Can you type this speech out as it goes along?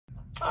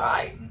All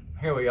right,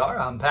 here we are.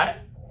 I'm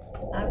Pat.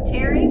 I'm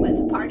Terry with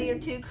a party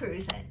of two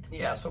cruising.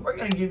 Yeah, so we're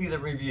going to give you the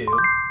review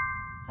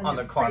on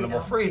the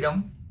Carnival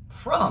Freedom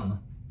from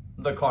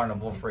the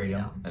Carnival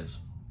Freedom.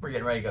 We're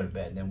getting ready to go to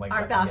bed and then wake up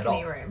our and get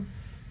balcony off. room.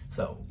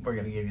 So we're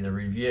going to give you the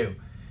review.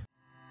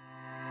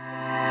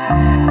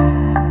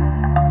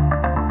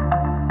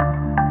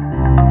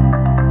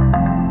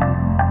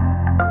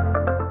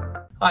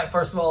 All right,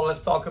 first of all,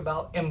 let's talk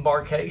about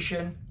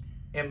embarkation.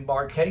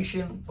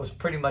 Embarkation was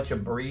pretty much a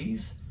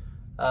breeze.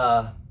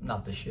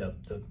 Not the ship,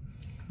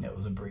 it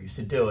was a breeze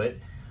to do it.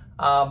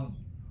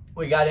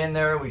 We got in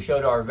there, we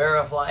showed our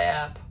Verifly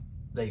app,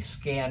 they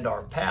scanned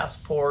our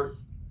passport,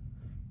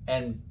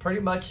 and pretty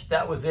much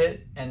that was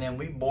it. And then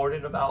we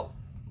boarded about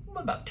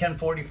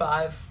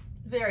 10:45.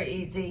 Very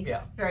easy.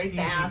 Yeah. Very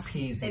fast.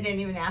 Easy peasy. They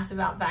didn't even ask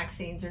about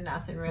vaccines or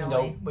nothing really.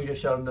 Nope, we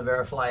just showed them the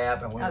Verifly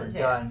app and we were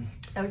done.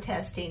 No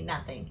testing,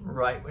 nothing.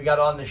 Right, we got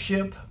on the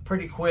ship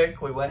pretty quick.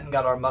 We went and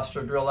got our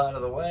muster drill out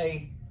of the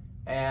way,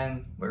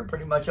 and we were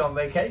pretty much on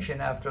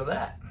vacation after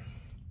that.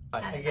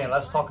 Right, again,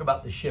 let's talk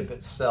about the ship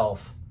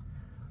itself.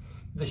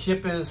 The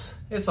ship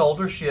it's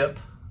older ship.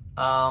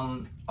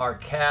 Our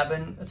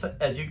cabin,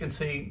 as you can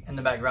see in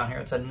the background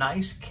here, it's a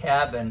nice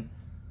cabin.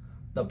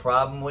 The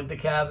problem with the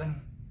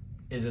cabin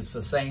is it's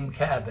the same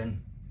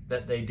cabin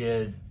that they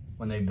did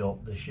when they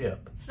built the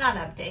ship. It's not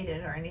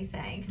updated or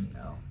anything.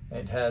 No,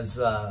 it has,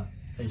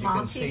 as you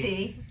can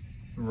see,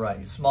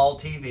 right, small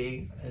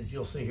TV, as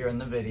you'll see here in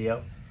the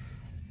video,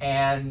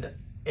 and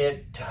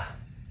it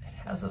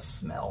has a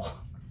smell.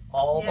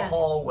 All the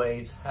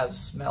hallways have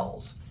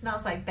smells. It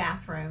smells like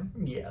bathroom.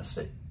 Yes,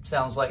 it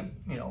sounds like,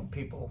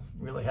 people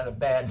really had a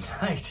bad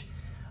night.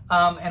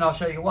 And I'll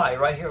show you why.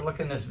 Right here, look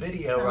in this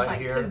video Smells right like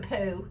here.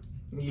 poo-poo.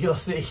 You'll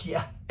see,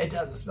 yeah, it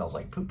does. It smells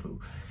like poo-poo.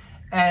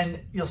 And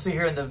you'll see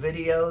here in the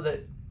video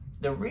that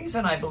the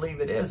reason I believe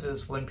it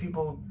is when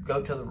people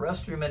go to the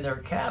restroom in their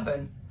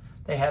cabin,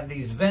 they have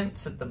these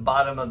vents at the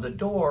bottom of the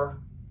door,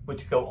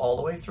 which go all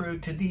the way through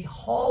to the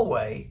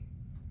hallway,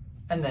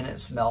 and then it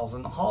smells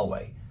in the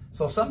hallway.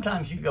 So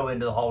sometimes you go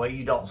into the hallway,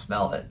 you don't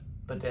smell it,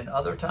 but then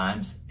other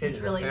times it's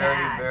really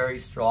very, very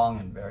strong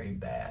and very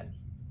bad.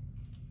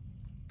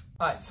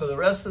 All right, so the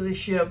rest of the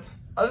ship,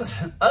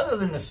 other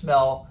than the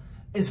smell,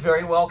 is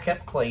very well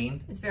kept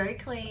clean. It's very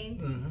clean.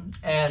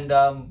 Mm-hmm.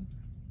 And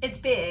it's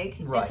big.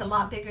 Right. It's a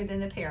lot bigger than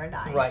the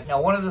Paradise. Right. Now,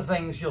 one of the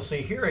things you'll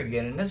see here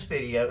again in this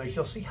video is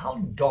you'll see how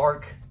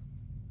dark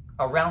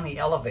around the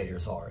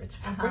elevators are. It's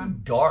very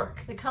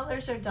dark. The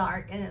colors are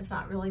dark, and it's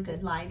not really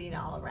good lighting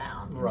all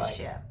around the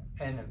ship.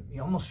 And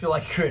you almost feel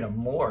like you're in a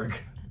morgue.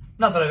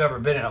 Not that I've ever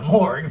been in a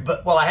morgue,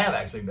 but, well, I have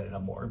actually been in a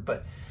morgue,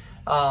 but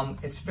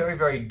it's very,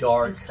 very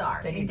dark. It's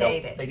dark. They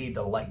need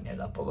to lighten it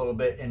up a little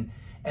bit.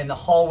 And the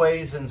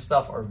hallways and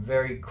stuff are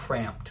very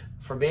cramped.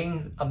 For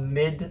being a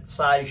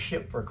mid-sized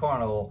ship for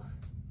Carnival,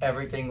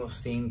 everything will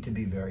seem to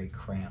be very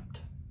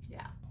cramped.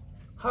 Yeah.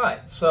 All right,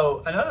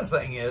 so another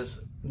thing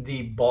is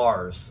the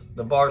bars.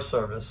 The bar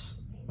service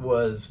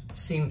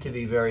seemed to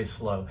be very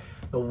slow.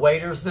 The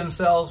waiters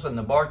themselves and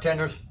the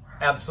bartenders,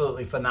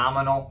 absolutely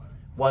phenomenal.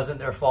 Wasn't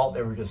their fault,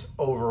 they were just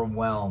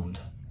overwhelmed.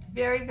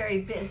 Very,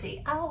 very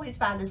busy. I always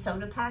buy the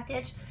soda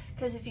package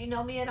because if you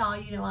know me at all,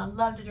 you know I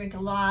love to drink a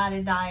lot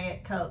of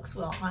Diet Cokes.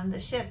 Well, on the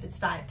ship, it's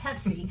Diet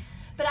Pepsi.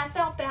 But I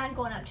felt bad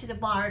going up to the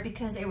bar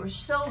because they were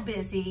so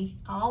busy.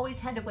 I always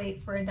had to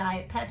wait for a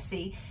Diet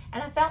Pepsi.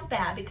 And I felt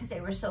bad because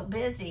they were so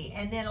busy.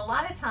 And then a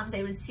lot of times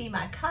they would see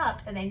my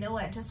cup and they know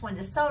I just wanted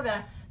a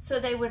soda. So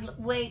they would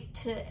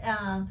wait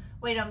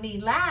on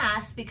me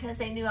last because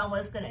they knew I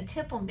wasn't going to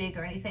tip them big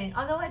or anything.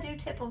 Although I do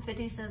tip them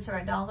 50 cents or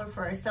 $1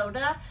 for a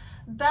soda.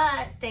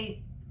 But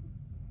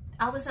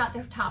I was not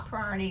their top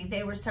priority.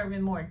 They were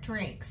serving more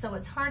drinks. So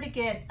it's hard to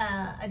get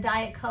a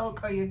Diet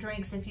Coke or your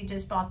drinks if you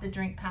just bought the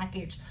drink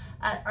package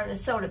or the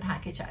soda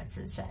package, I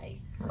should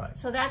say. Right.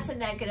 So that's a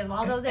negative,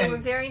 although they were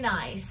very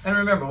nice. And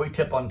remember, we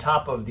tip on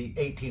top of the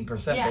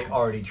 18% Yes. they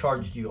already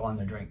charged you on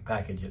the drink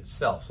package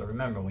itself. So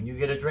remember, when you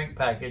get a drink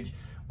package,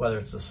 whether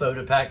it's the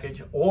soda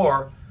package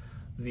or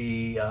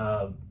the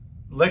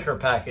liquor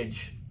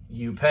package,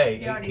 you pay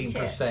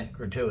 18%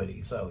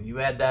 gratuity. So you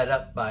add that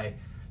up by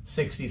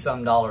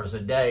 $60-some a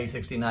day,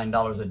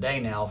 $69 a day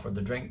now for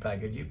the drink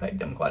package. You paid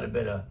them quite a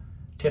bit of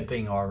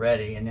tipping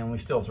already, and then we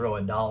still throw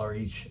 $1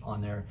 each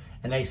on there,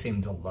 and they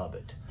seem to love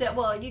it.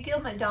 Well, you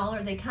give them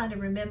 $1, they kind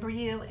of remember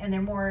you, and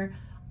they're more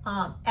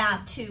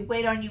apt to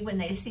wait on you when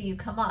they see you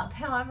come up.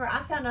 However, I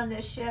found on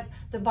this ship,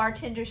 the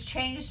bartenders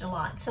changed a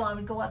lot. So I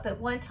would go up at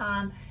one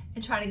time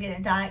and try to get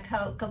a Diet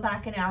Coke, go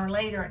back an hour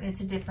later, and it's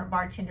a different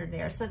bartender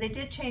there. So they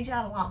did change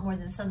out a lot more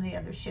than some of the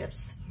other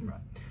ships. Right.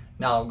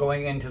 Now,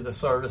 going into the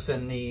service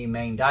in the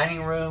main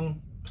dining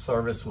room,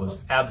 service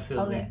was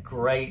absolutely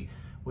great.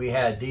 We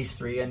had these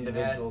three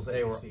individuals.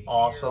 They were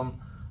awesome.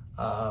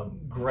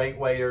 Great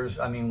waiters.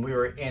 I mean, we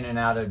were in and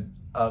out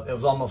of, it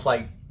was almost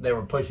like they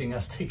were pushing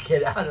us to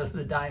get out of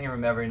the dining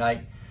room every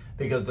night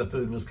because the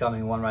food was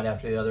coming one right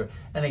after the other.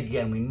 And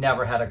again, we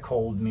never had a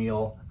cold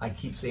meal. I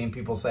keep seeing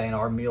people saying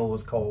our meal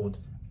was cold.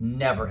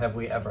 Never have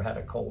we ever had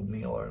a cold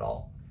meal at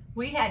all.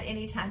 We had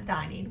anytime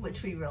dining,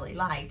 which we really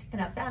liked.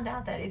 And I found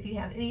out that if you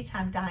have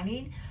anytime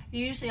dining,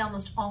 you usually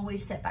almost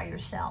always sit by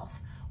yourself.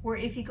 Where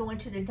if you go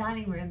into the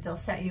dining room, they'll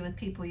set you with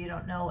people you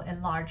don't know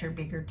in larger,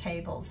 bigger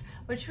tables,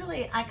 which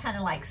really I kind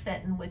of like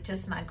sitting with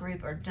just my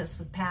group or just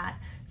with Pat.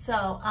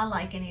 So I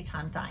like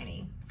anytime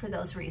dining for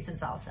those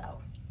reasons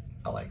also.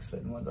 I like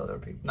sitting with other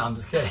people. No, I'm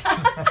just kidding.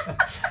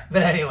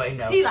 But anyway,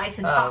 no. He likes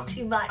to talk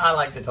too much. I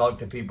like to talk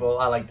to people.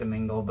 I like to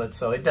mingle, but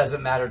so it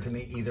doesn't matter to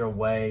me either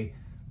way,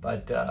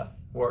 but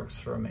works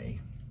for me.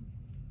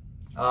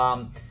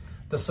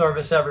 The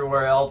service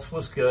everywhere else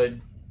was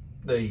good.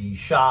 The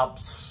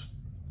shops,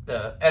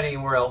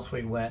 anywhere else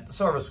we went, the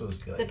service was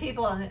good. The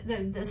people on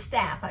the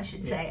staff, I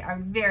should say, are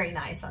very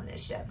nice on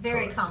this ship.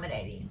 Very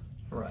accommodating.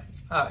 Right.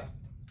 All right.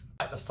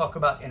 Let's talk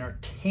about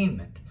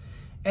entertainment.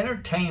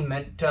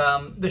 Entertainment,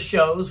 the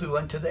shows, we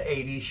went to the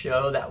 80s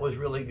show. That was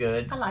really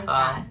good. I like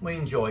that. We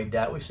enjoyed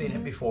that. We've seen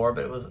it before,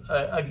 but it was,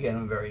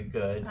 again, very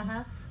good.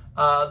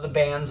 The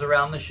bands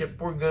around the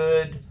ship were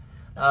good.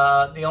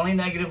 The only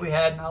negative we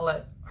had, and I'll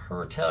let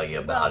her tell you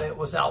about it,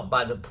 was out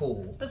by the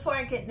pool. Before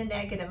I get in the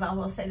negative, I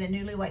will say the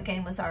Newlywed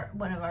Game was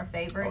one of our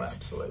favorites. Oh,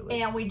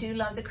 absolutely. And we do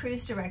love the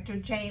cruise director,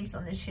 James,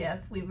 on the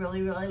ship. We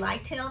really, really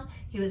liked him.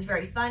 He was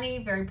very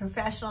funny, very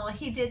professional.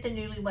 He did the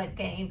Newlywed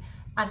Game,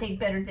 I think,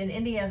 better than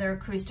any other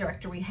cruise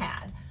director we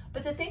had.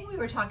 But the thing we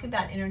were talking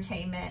about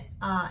entertainment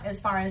as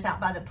far as out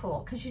by the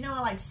pool, because you know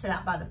I like to sit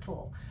out by the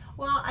pool.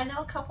 Well, I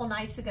know a couple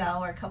nights ago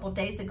or a couple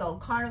days ago,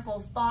 Carnival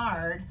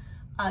fired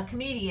a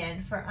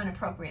comedian for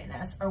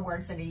inappropriateness or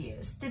words that he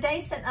used. Today,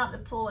 sitting out in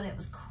the pool, and it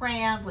was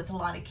crammed with a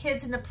lot of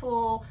kids in the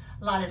pool,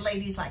 a lot of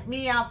ladies like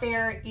me out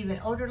there, even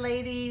older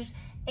ladies,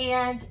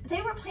 and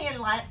they were playing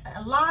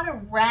a lot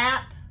of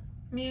rap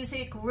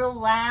music real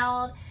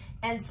loud,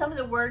 and some of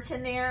the words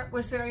in there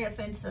was very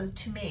offensive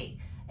to me.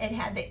 It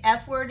had the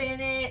F word in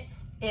it,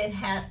 it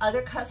had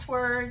other cuss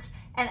words,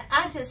 and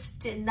I just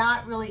did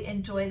not really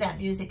enjoy that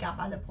music out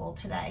by the pool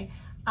today.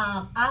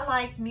 I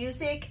like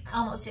music,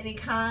 almost any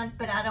kind,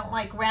 but I don't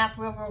like rap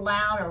real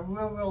loud or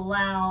real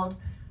loud.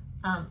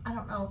 I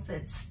don't know if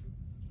it's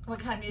what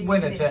kind of music.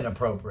 When it's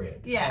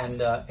inappropriate. Yes.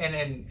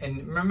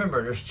 And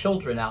remember, there's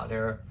children out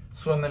there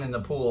swimming in the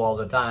pool all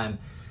the time,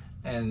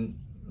 and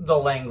the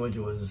language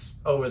was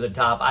over the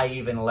top. I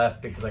even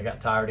left because I got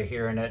tired of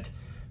hearing it.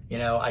 You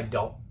know, I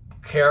don't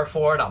care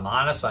for it. I'm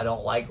honest. I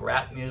don't like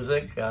rap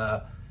music.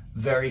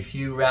 Very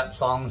few rap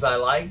songs I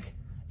like.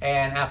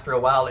 And after a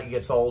while, it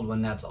gets old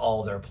when that's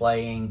all they're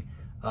playing.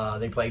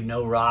 They played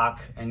no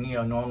rock. And, you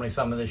know, normally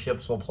some of the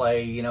ships will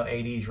play, you know,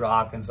 80s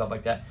rock and stuff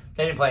like that.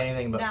 They didn't play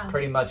anything but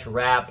pretty much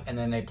rap. And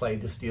then they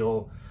played the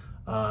steel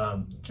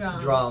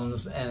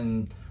drums.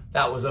 And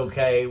that was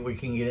okay. We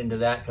can get into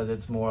that because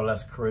it's more or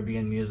less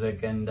Caribbean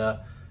music. And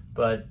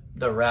but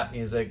the rap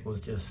music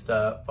was just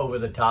over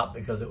the top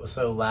because it was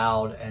so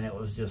loud. And it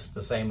was just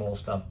the same old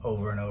stuff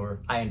over and over.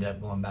 I ended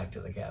up going back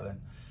to the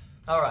cabin.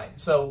 All right.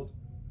 So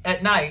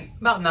at night,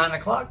 about 9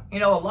 o'clock, you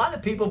know, a lot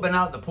of people have been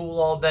out in the pool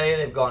all day.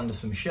 They've gone to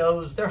some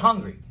shows. They're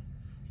hungry.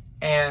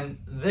 And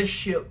this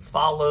ship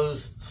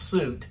follows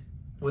suit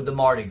with the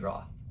Mardi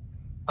Gras.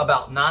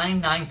 About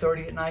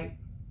 9:30 at night,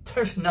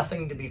 there's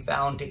nothing to be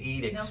found to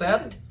eat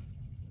except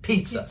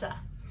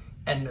pizza.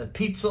 And the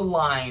pizza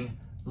line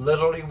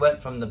literally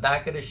went from the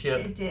back of the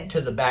ship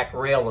to the back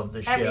rail of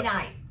the ship. Every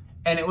night.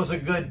 And it was a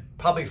good,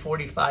 probably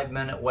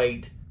 45-minute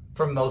wait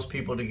for most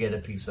people to get a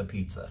piece of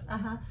pizza.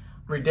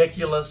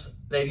 Ridiculous.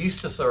 They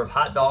used to serve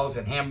hot dogs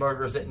and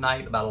hamburgers at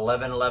night about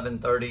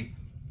 11:30.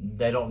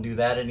 They don't do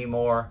that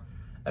anymore.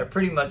 They're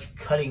pretty much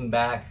cutting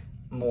back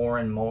more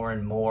and more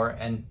and more.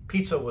 And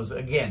pizza was,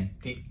 again,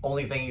 the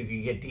only thing you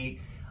could get to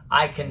eat.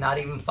 I cannot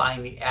even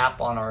find the app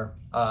on our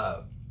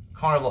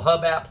Carnival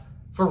Hub app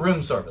for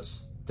room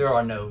service.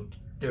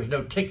 There's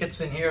no tickets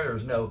in here.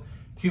 There's no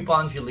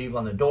coupons you leave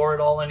on the door at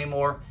all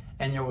anymore.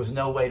 And there was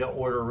no way to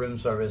order room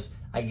service,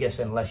 I guess,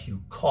 unless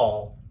you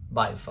call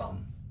by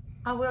phone.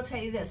 I will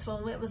tell you this,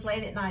 when it was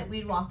late at night,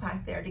 we'd walk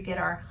back there to get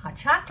our hot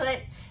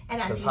chocolate.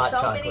 And I'd see hot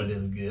chocolate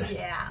is good.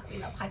 Yeah, we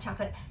love hot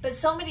chocolate. But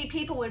so many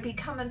people would be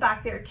coming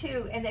back there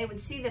too, and they would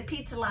see the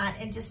pizza line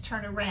and just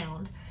turn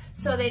around.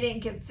 So they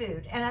didn't get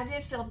food. And I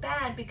did feel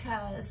bad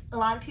because a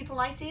lot of people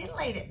like to eat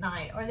late at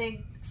night, or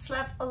they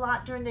slept a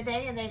lot during the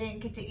day and they didn't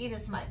get to eat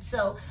as much.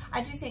 So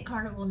I do think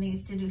Carnival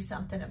needs to do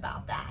something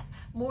about that.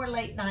 More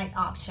late night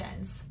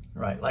options.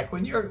 Right, like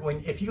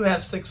if you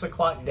have 6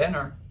 o'clock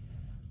dinner,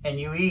 and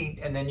you eat,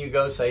 and then you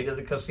go, say, to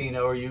the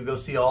casino, or you go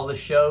see all the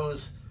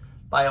shows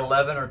by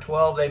 11 or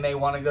 12, they may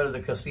want to go to the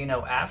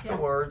casino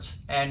afterwards,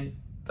 and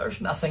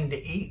there's nothing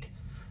to eat.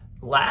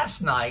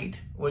 Last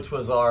night, which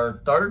was our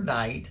third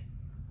night,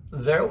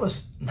 there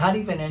was not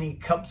even any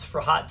cups for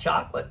hot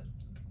chocolate.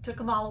 Took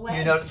them all away.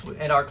 You noticed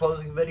in our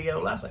closing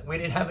video last night, we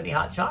didn't have any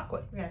hot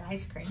chocolate. We had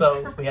ice cream.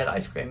 So we had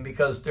ice cream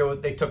because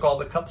they took all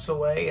the cups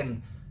away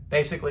and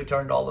basically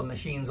turned all the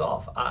machines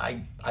off.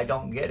 I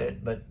don't get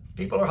it, but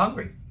people are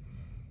hungry.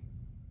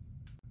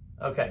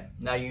 Okay,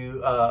 now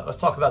let's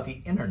talk about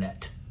the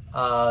internet.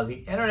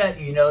 The internet,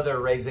 you know, they're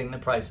raising the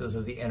prices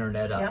of the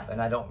internet up,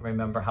 and I don't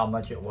remember how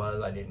much it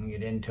was. I didn't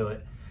get into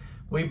it.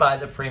 we buy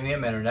the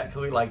premium internet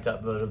because we like to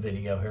upload a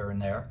video here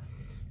and there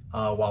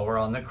while we're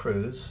on the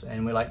cruise.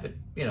 And we like to,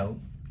 you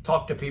know,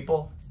 talk to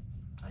people.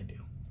 I do.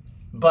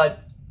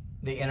 But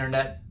the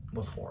internet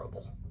was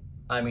horrible.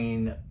 I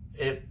mean,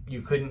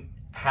 you couldn't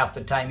half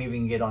the time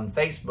even get on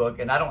Facebook.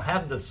 And I don't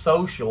have the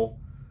social.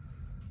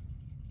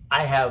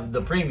 I have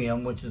the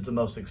premium, which is the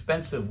most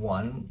expensive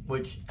one,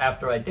 which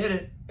after I did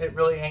it, it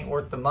really ain't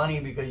worth the money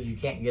because you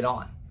can't get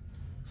on.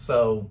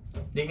 So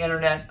the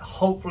internet,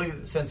 hopefully,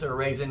 since they're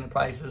raising the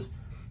prices,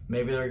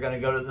 maybe they're going to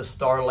go to the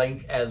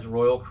Starlink as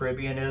Royal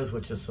Caribbean is,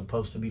 which is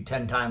supposed to be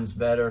 10 times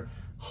better.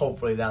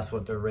 Hopefully that's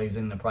what they're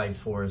raising the price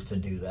for, is to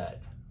do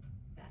that.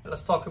 Yes.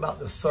 Let's talk about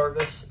the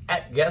service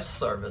at guest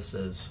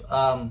services.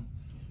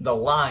 The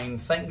line,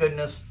 thank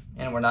goodness,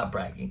 and we're not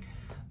bragging,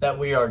 that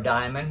we are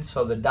Diamond.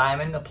 So the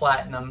Diamond, the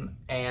Platinum,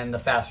 and the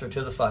Faster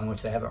to the Fun,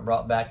 which they haven't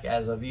brought back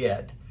as of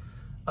yet.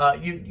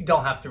 You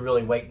don't have to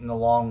really wait in the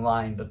long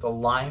line, but the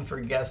line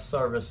for guest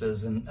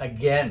services, and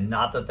again,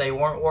 not that they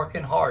weren't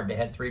working hard. They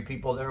had 3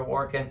 people there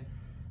working,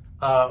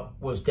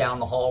 was down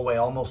the hallway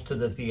almost to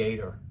the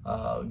theater.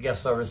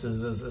 Guest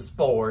services is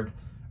forward,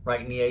 right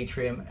in the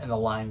atrium, and the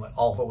line went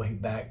all the way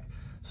back.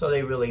 So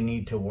they really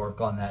need to work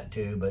on that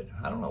too. But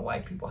I don't know why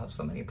people have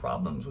so many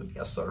problems with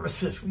guest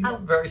services. We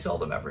very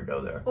seldom ever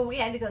go there. Well, we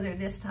had to go there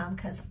this time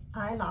because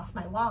I lost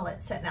my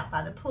wallet sitting out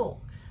by the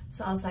pool.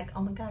 So I was like,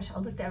 oh my gosh, I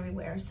looked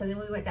everywhere. So then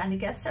we went down to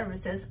guest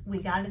services.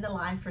 We got in the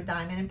line for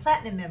Diamond and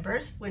Platinum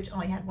members, which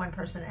only had 1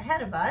 person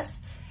ahead of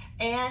us.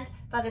 And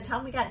by the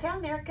time we got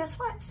down there, guess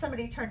what?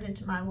 Somebody turned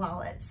into my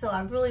wallet. So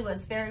I really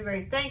was very,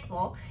 very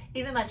thankful.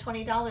 Even my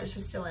 $20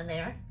 was still in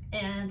there.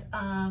 And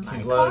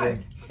my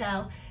card.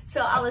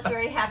 So I was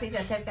very happy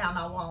that they found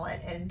my wallet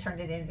and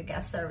turned it into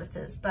guest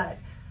services. But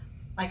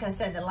like I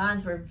said, the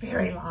lines were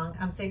very long.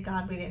 Thank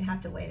God we didn't have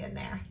to wait in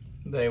there.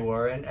 They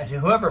were, and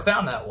whoever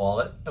found that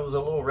wallet, it was a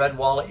little red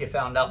wallet you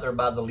found out there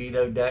by the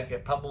Lido deck.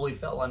 It probably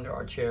fell under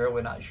our chair.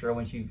 We're not sure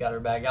when she got her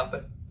bag out,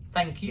 but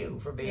thank you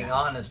for being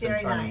honest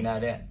and turning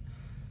that in.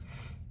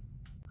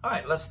 All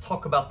right, let's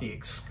talk about the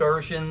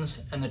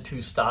excursions and the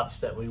 2 stops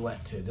that we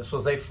went to. This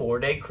was a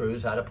 4-day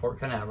cruise out of Port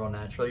Canaveral,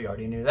 naturally. You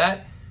already knew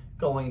that.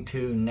 Going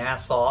to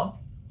Nassau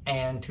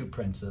and to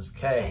Princess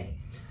Cay.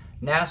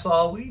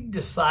 Nassau, we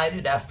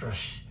decided after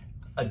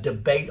a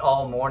debate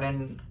all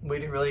morning, we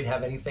didn't really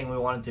have anything we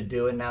wanted to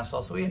do in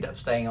Nassau, so we ended up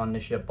staying on the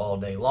ship all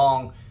day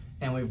long.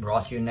 And we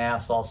brought you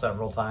Nassau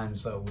several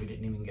times, so we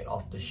didn't even get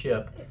off the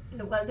ship.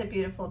 It was a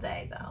beautiful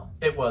day, though.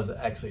 It was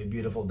actually a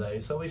beautiful day.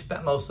 So we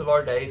spent most of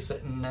our day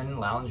sitting and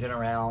lounging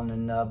around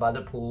and by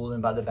the pool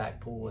and by the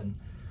back pool. And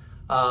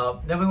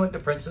then we went to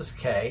Princess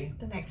Cay.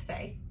 The next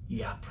day.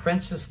 Yeah,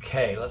 Princess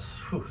Cay.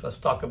 Let's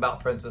talk about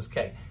Princess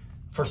Cay.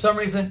 For some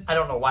reason, I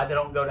don't know why they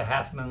don't go to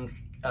Half Moon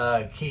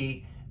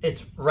Cay.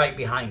 It's right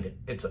behind it.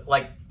 It's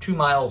like 2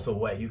 miles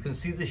away. You can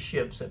see the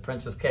ships at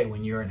Princess Cay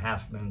when you're in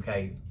Half Moon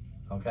Cay.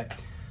 Okay.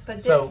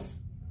 But so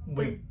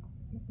we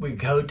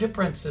go to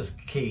Princess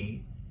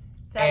Cay.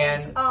 That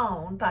is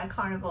owned by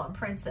Carnival and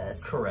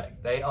Princess.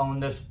 Correct. They own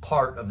this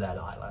part of that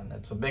island.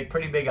 It's a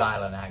pretty big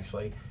island,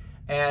 actually.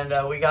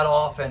 And we got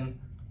off, and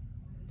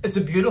it's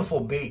a beautiful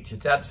beach.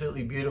 It's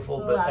absolutely beautiful.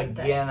 But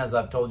again, as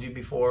I've told you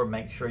before,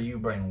 make sure you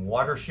bring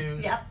water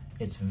shoes. Yep.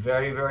 It's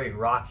very, very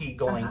rocky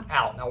going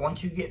out. Now,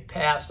 once you get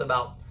past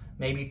about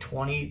maybe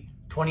 20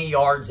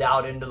 yards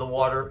out into the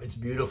water, it's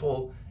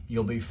beautiful.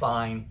 You'll be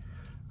fine.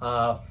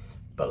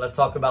 But let's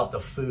talk about the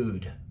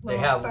food. They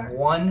have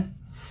 1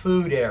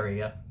 food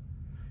area,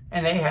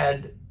 and they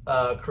had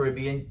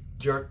Caribbean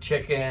jerk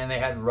chicken, they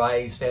had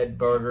rice, they had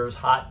burgers,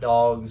 hot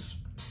dogs,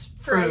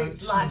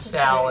 fruits and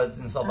salads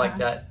and stuff like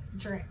that.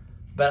 Drink.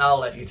 But I'll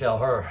let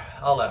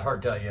her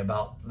tell you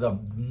about the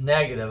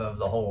negative of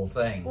the whole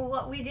thing. Well,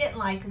 what we didn't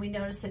like, and we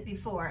noticed it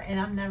before, and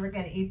I'm never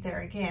going to eat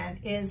there again,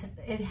 is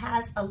it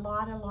has a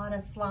lot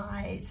of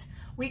flies.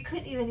 We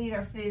couldn't even eat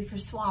our food for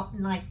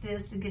swapping like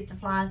this to get the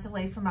flies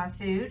away from our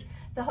food.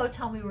 The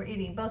hotel we were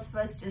eating, both of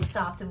us just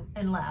stopped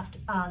and left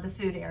the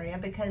food area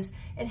because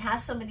it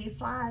has so many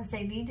flies.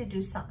 They need to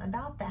do something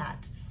about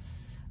that.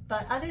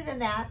 But other than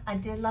that, I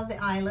did love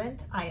the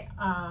island. I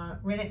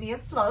rented me a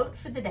float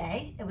for the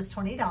day. It was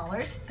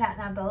 $20. Pat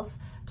and I both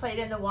played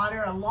in the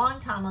water a long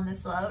time on the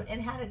float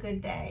and had a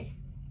good day.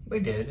 We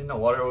did, and the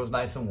water was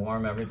nice and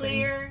warm, everything.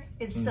 Clear.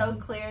 It's so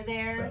clear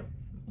there. So,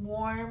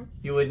 warm.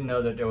 You wouldn't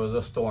know that there was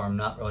a storm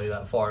not really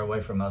that far away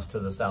from us to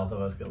the south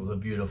of us. It was a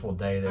beautiful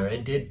day there.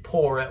 It did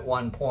pour at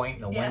one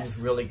point, and the winds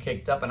really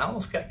kicked up, and I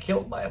almost got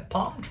killed by a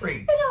palm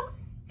tree.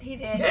 He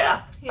did.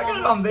 Yeah, I got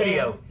it on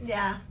video. Did.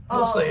 Yeah.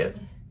 You'll see it.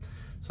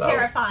 So,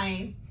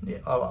 terrifying. Yeah,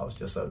 I was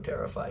just so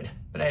terrified.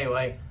 But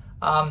anyway,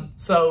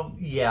 so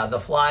yeah, the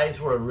flies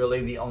were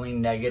really the only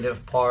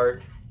negative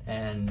part,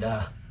 and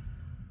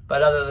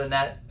but other than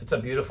that, it's a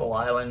beautiful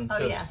island.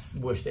 Just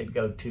wish they'd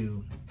go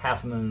to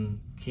Half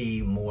Moon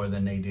Cay more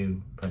than they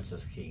do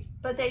Princess Cay.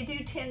 But they do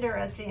tender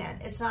us in.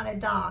 It's not a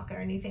dock or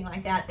anything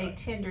like that. They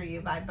tender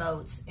you by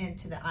boats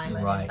into the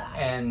island. Right.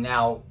 And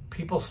now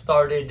people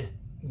started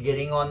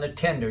getting on the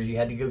tenders. You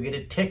had to go get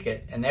a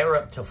ticket, and they were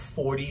up to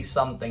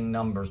 40-something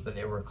numbers that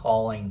they were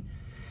calling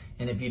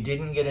And if you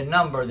didn't get a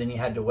number, then you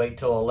had to wait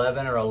till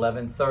 11 or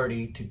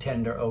 11:30 to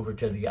tender over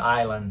to the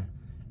island.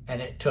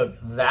 And it took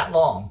that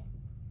long,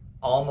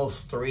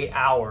 almost 3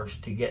 hours,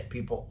 to get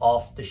people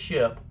off the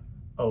ship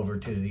over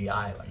to the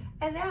island.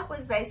 And that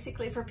was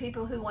basically for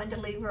people who wanted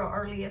to leave real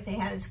early if they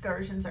had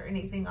excursions or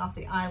anything off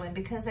the island,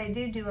 because they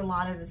do a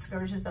lot of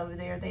excursions over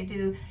there. They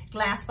do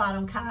glass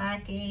bottom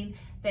kayaking,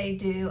 they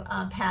do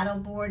paddle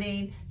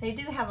boarding. They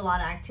do have a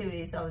lot of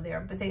activities over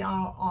there, but they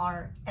all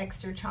are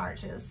extra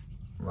charges.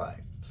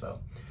 Right. So,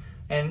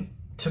 and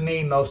to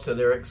me, most of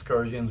their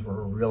excursions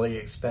were really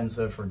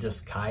expensive for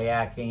just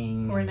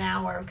kayaking. For an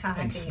hour of kayaking.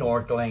 And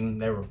snorkeling.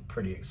 They were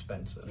pretty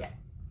expensive. Yeah.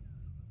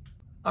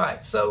 All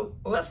right, so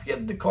let's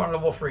give the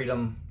Carnival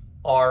Freedom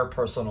our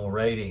personal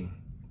rating.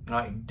 All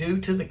right, due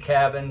to the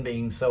cabin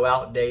being so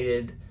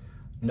outdated,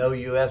 no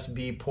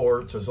USB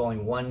ports, there's only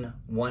one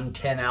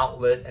 110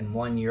 outlet and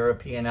one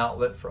European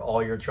outlet for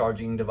all your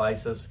charging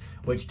devices,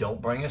 which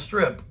don't bring a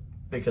strip,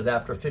 because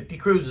after 50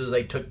 cruises,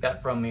 they took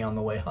that from me on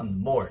the way on the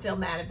board. Still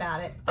mad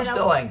about it. I'm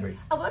still angry.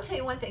 I will tell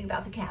you one thing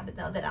about the cabin,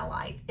 though, that I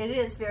liked. It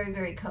is very,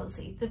 very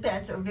cozy. The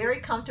beds are very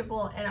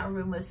comfortable, and our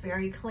room was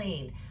very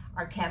clean.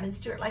 Our cabin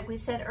steward, like we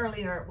said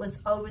earlier,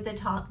 was over the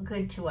top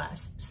good to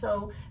us.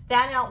 So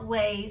that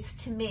outweighs,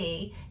 to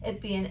me, it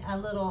being a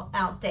little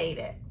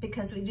outdated,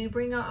 because we do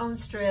bring our own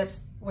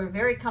strips. We're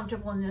very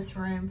comfortable in this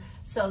room,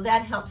 so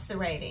that helps the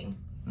rating.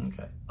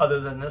 Okay. Other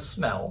than the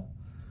smell.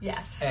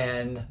 Yes.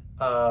 And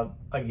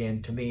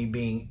again, to me,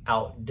 being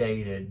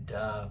outdated,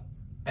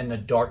 and the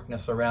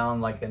darkness around,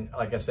 like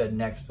I said,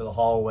 next to the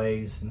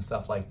hallways and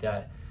stuff like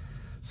that.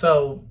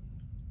 So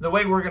the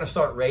way we're going to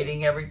start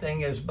rating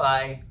everything is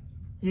by,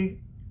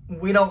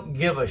 we don't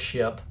give a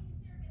ship,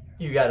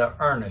 you got to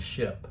earn a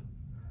ship.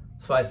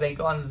 So I think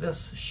on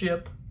this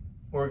ship,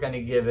 we're going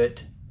to give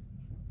it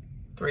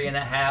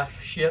 3.5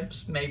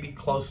 ships, maybe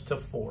close to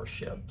 4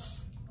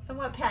 ships. And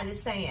what Pat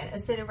is saying,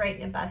 instead of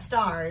rating it by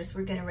stars,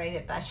 we're going to rate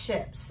it by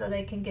ships. So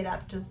they can get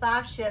up to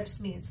 5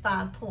 ships, means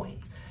 5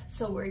 points.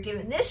 So we're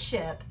giving this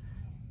ship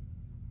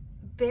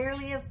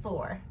barely a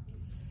 4.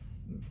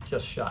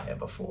 Just shy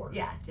of a 4.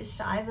 Yeah, just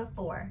shy of a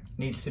 4.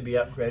 Needs to be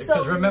upgraded. So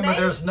because remember,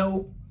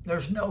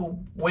 there's no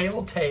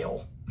whale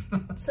tail.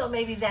 So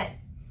maybe that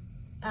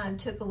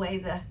took away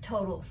the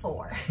total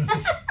 4.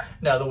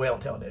 No, the whale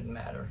tail didn't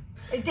matter.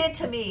 It did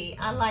to me.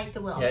 I like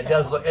the whale tail.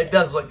 Yeah, it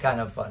does look kind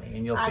of funny,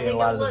 and you'll see in a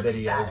lot of the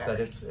videos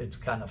better. that it's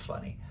kind of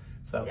funny.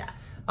 So, yeah.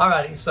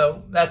 Alrighty,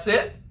 so that's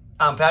it.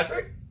 I'm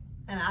Patrick.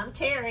 And I'm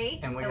Terry.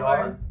 And we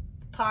are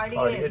Party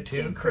at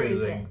 2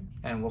 Cruising.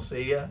 And we'll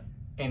see you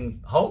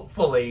in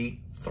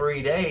hopefully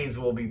 3 days.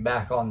 We'll be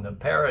back on the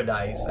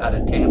Paradise out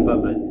of Tampa,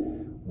 but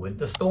with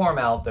the storm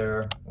out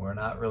there, we're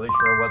not really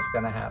sure what's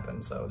going to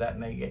happen. So that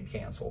may get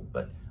canceled,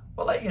 but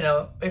we'll let you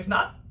know. If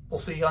not, we'll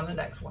see you on the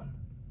next one.